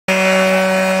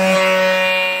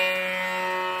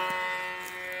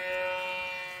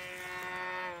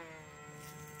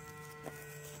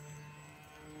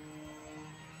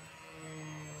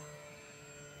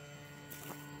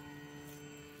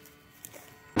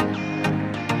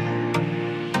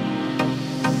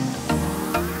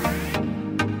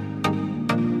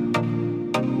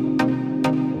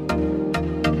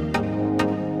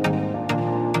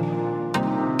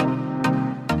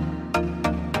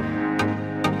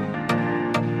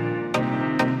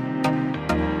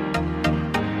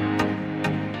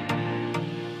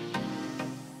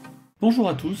Bonjour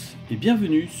à tous et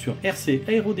bienvenue sur RC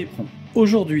Dépron.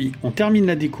 Aujourd'hui, on termine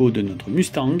la déco de notre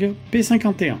Mustang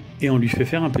P51 et on lui fait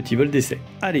faire un petit vol d'essai.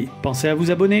 Allez, pensez à vous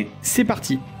abonner, c'est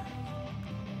parti!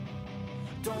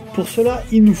 Pour cela,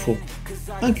 il nous faut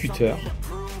un cutter,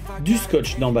 du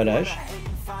scotch d'emballage,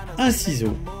 un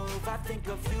ciseau,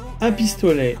 un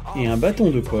pistolet et un bâton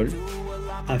de colle,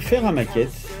 un fer à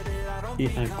maquette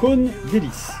et un cône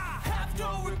d'hélice.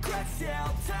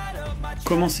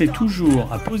 Commencez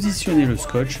toujours à positionner le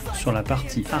scotch sur la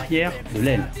partie arrière de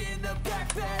l'aile.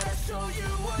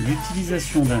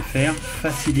 L'utilisation d'un fer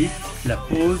facilite la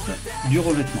pose du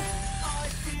revêtement.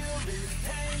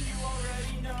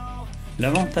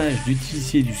 L'avantage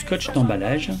d'utiliser du scotch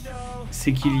d'emballage,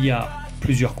 c'est qu'il y a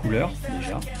plusieurs couleurs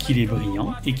déjà, qu'il est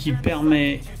brillant et qui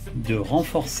permet de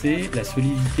renforcer la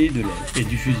solidité de l'aile et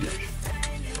du fuselage.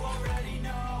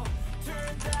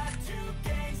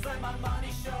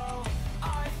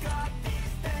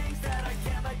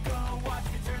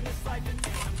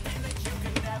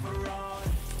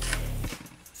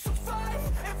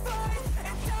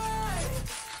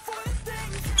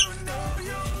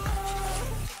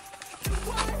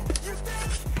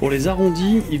 Pour les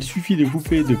arrondis, il suffit de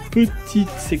couper de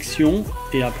petites sections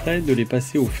et après de les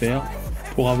passer au fer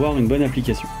pour avoir une bonne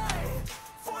application.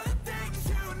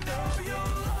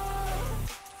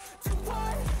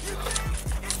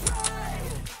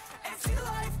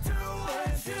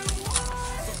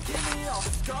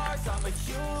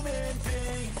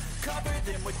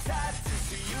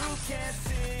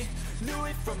 Knew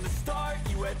it from the start,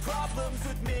 you had problems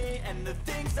with me and the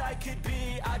things I could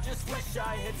be, I just wish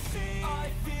I had seen.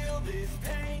 I feel this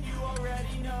pain, you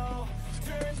already know.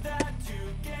 Turn that to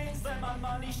gains, let my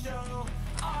money show.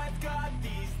 I've got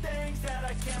these things that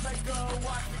I can't let go.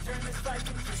 Watch me turn this life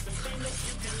into something that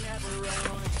you can never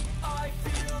own. I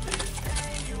feel this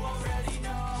pain, you already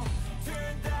know.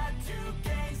 Turn that to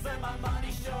gains, let my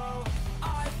money show.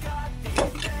 I've got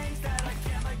these things that I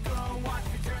can't let go. Watch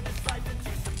me turn this life into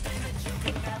something that you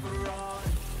can never own.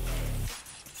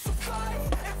 So fight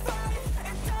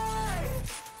and die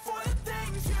for the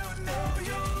things you know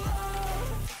you love.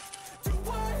 Do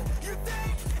what you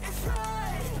think is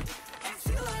right and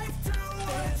see life do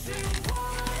what you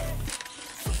want.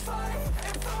 So fight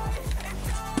and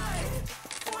die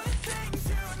for the things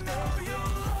you know you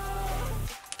love.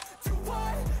 Do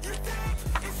what you think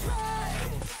is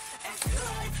right and see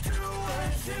life do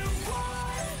what you want.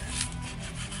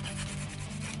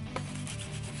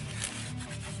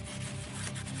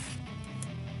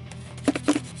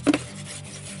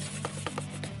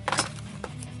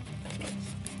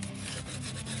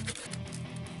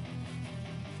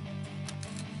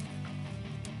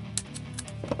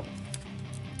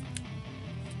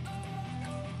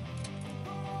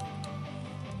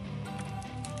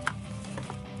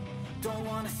 Don't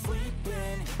wanna sleep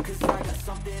in, cause I got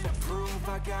something to prove.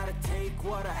 I gotta take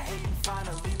what I hate and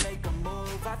finally make a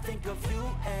move. I think of you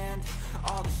and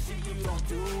all the shit you don't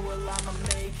do. Well, I'ma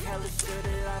make hella sure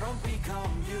that I don't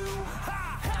become you.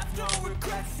 Have no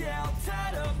regrets, yeah, I'll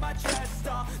tie up my chest.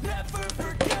 I'll never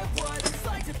forget what it's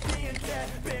like to be in debt.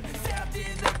 Been stabbed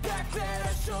in the back bed,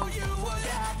 I'll show you what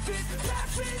happens.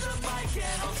 Pass me the mic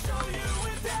and I'll show you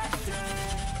with action.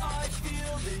 I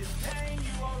feel this pain,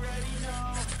 you already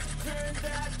know. Turn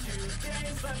that to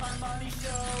gains, let my money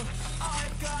show.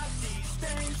 I've got these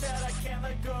things that I can't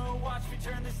let go. Watch me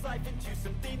turn this life into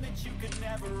something that you could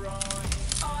never own.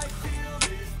 I feel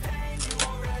this pain, you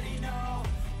already know.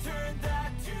 Turn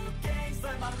that to gains,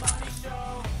 let my money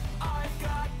show. I've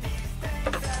got these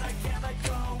things that I can't let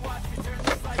go. Watch me turn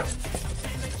this life into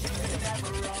something that you could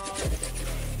never own.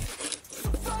 So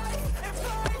fight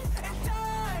and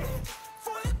die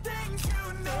for the things you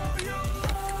know you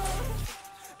love.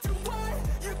 Do what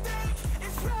you think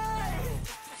is right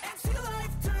and see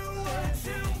life do what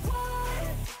you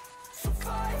want. So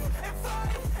fight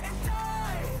and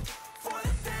die for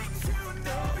the things you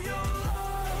know you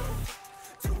love.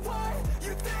 Do what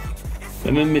you think is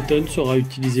La même méthode sera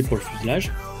utilisée pour le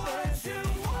fuselage.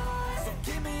 So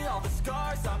give me all the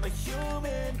scars, I'm a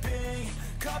human being.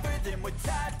 Cover them with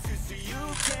tattoos so you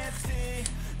can't see.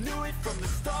 Knew it from the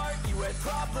start, you had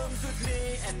problems with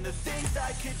me and the things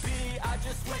I could be, I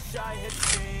just wish I had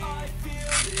seen. I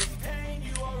feel this pain,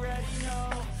 you already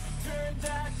know. Turn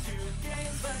that to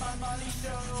gains, let my money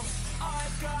show.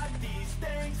 I've got these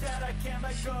things that I can't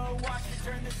let go. Watch me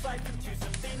turn this life into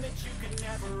something that you could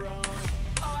never own.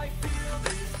 I feel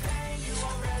this pain, you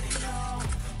already know.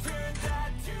 Turn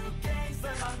that to gains,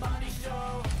 let my money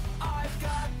show. I've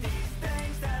got these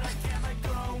things that I can't let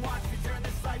go. Watch me turn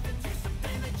this life into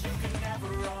something that you can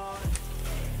never own.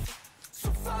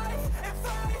 So fight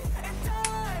and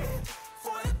die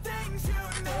for the things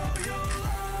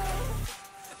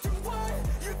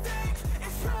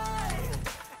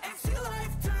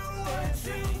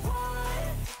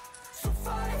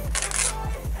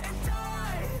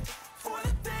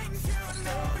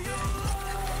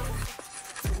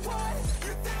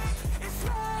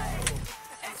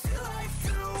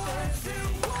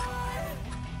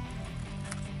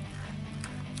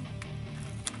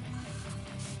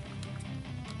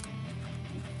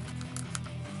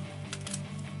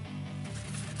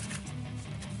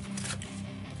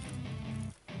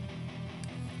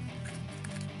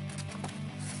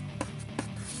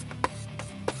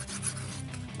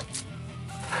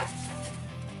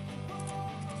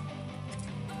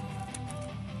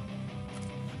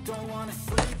wanna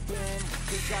sleep in,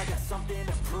 cause I got something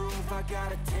to prove. I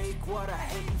gotta take what I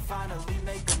hate and finally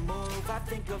make a move. I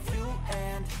think of you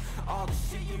and all the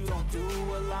shit you don't do.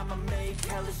 Well, I'ma make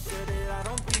hella sure that I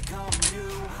don't become you.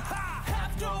 I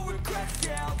have no regrets,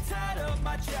 yeah, I'll tie up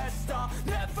my chest. I'll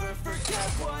never forget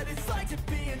what it's like to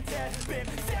be in debt. Been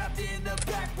stabbed in the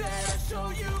back bed, I'll show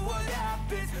you what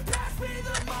happens. Pass me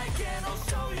the mic and I'll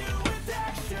show you with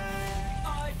action.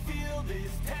 I feel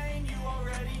this pain, you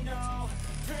already know.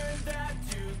 Turn that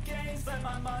to gains, let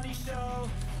my money show.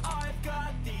 I've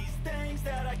got these things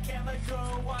that I can't let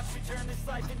go. Watch me turn this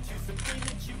life into something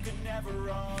that you could never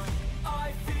own.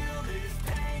 I feel this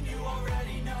pain, you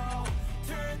already know.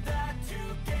 Turn that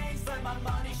to gains, let my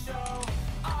money show.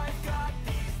 I've got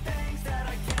these things that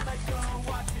I can't let go.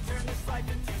 Watch me turn this life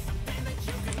into something that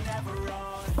you could never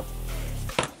own.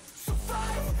 So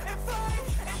fight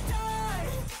and die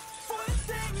for the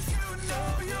things you know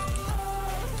you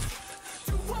love.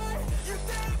 Do what you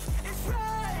think is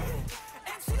right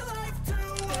and see life do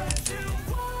what you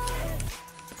want.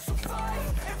 So fight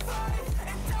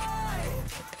and die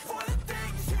for the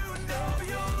things you know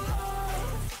you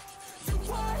love. Do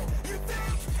what you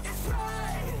think is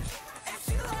right and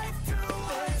see life do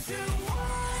what you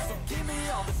want. So give me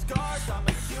all the scars, I'm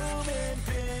a human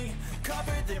being.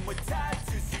 Cover them with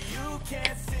tattoos so you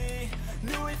can't see.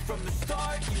 Knew it from the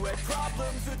start, you had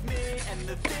problems with me and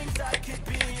the things I could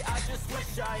be, I just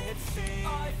wish I had seen.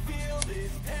 I feel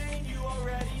this pain, you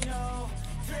already know.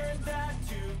 Turn that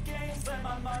to gains, let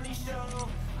my money show.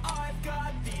 I've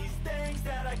got these things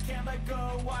that I can't let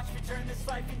go. Watch me turn this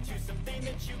life into something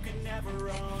that you can never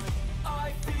own.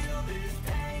 I feel this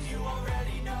pain, you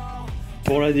already know.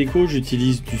 Pour la déco,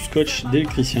 j'utilise du scotch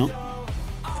d'électricien.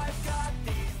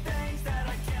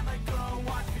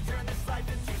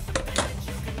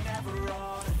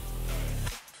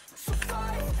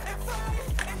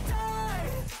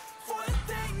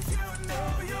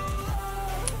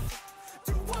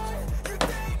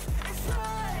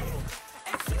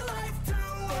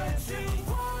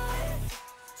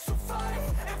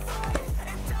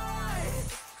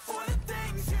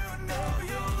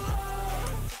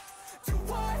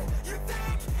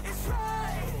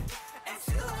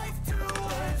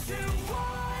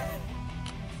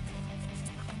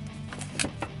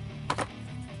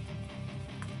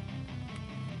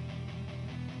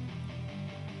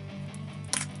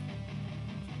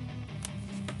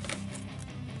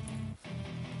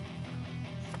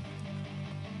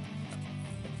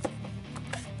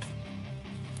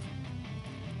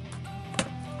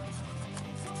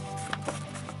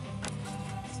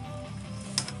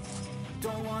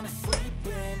 Don't wanna sleep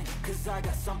in, cause I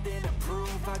got something to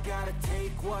prove. I gotta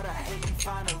take what I hate and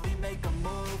finally make a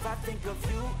move. I think of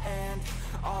you and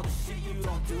all the shit you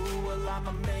don't do. Well,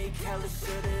 I'ma make hella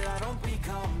sure that I don't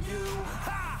become you.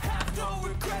 I have no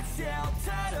regrets, yeah, I'll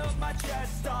tie up my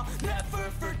chest. I'll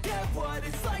never forget what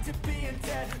it's like to be in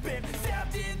debt. Been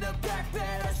stabbed in the back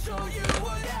bed, I'll show you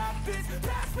what happens.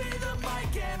 Pass me the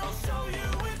mic and I'll show you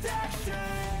with action.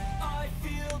 I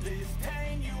feel this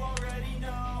pain, you already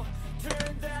know.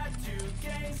 Turn that to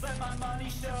gains, let my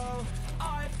money show.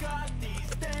 I've got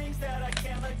these things that I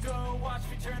can't let go. Watch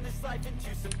me turn this life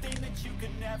into something that you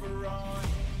could never own.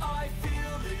 I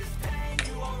feel this pain,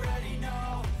 you already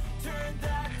know. Turn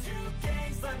that to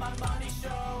gains, let my money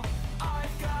show.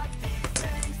 I've got these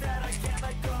things that I can't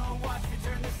let go. Watch me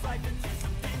turn this life into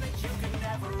something that you could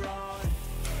never own.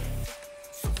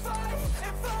 So fight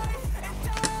and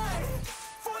die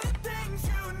for the things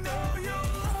you know you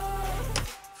love.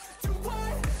 Do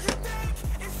what you think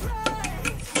is right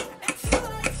and see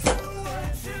life do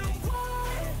what you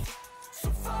want. So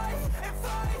fight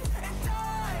and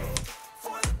die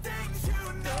for the things you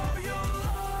know you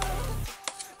love.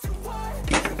 Do what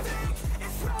you think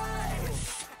is right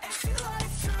and see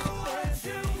life do what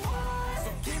you want.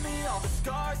 So give me all the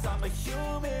scars, I'm a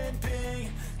human being.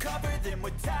 Cover them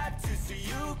with tattoos so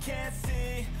you can't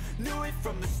see. Knew it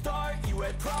from the start, you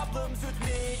had problems with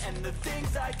me and the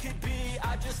things I could be,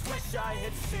 I just wish I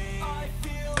had seen. I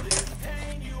feel this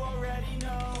pain, you already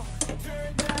know.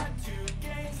 Turn that to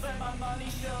gains, let my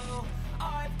money show.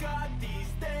 I've got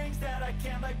these things that I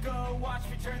can't let go. Watch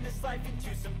me turn this life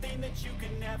into something that you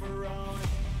can never own.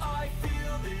 I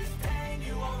feel this pain,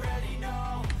 you already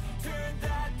know. Turn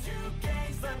that to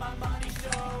gains, let my money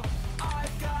show.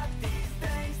 I've got these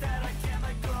things that I can't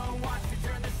let go. Watch me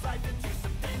turn this life into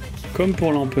something that you. Comme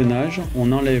pour l'empennage,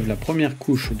 on enlève la première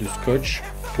couche de scotch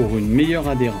pour une meilleure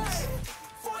adhérence.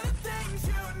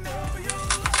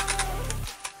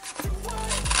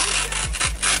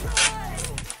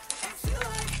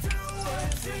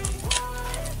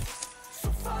 So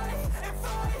fight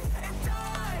and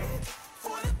die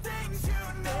for the things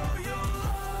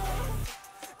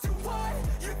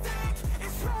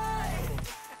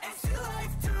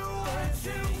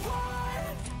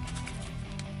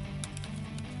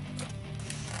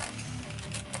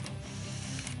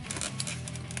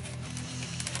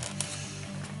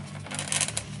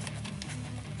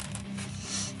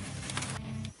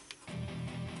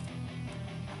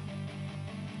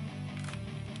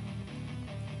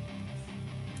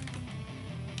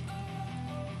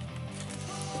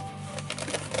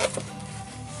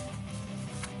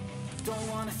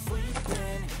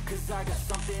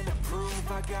something to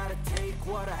prove. I gotta take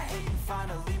what I hate and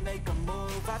finally make a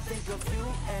move. I think of you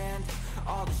and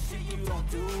all the shit you don't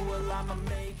do. Well, I'ma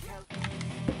make hell.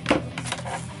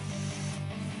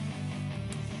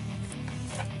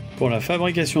 Pour la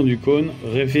fabrication du cône,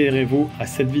 référez-vous à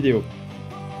cette vidéo.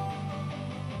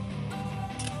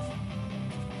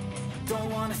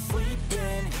 Don't wanna sleep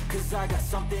in, 'cause I got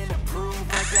something to prove.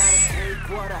 I gotta take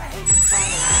what I hate and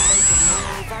finally make a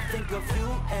move. I think of you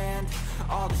and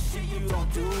all the shit you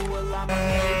don't do. Well, I'ma make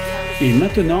hell. Et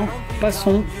maintenant,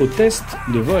 passons au test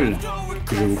de vol.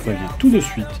 Je vous préviens tout de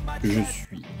suite, je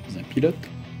suis un pilote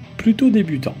plutôt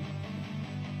débutant.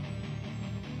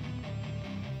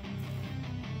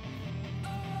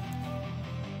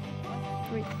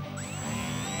 Oui.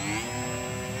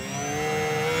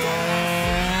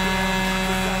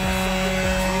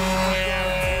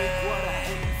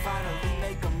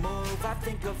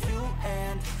 Think of you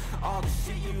and all the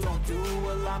shit you don't do.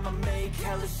 Well, I'ma make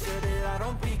hella sure that I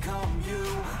don't become you.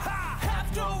 I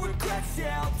have no regrets,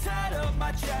 yeah, I'll tie up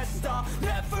my chest. I'll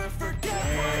never forget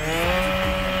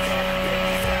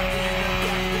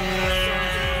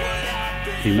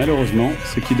Et malheureusement,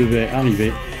 ce qui devait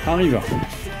arriver, arriva.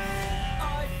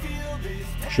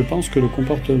 Je pense que le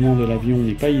comportement de l'avion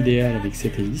n'est pas idéal avec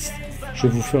cette hélice. Je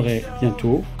vous ferai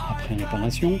bientôt, après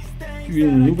réparation,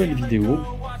 une nouvelle vidéo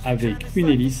avec une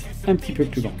hélice un petit peu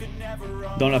plus grande.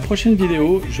 Dans la prochaine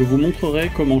vidéo, je vous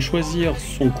montrerai comment choisir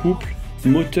son couple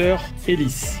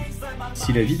moteur-hélice.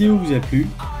 Si la vidéo vous a plu,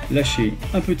 lâchez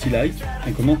un petit like,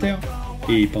 un commentaire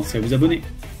et pensez à vous abonner.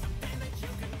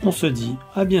 On se dit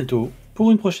à bientôt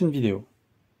pour une prochaine vidéo.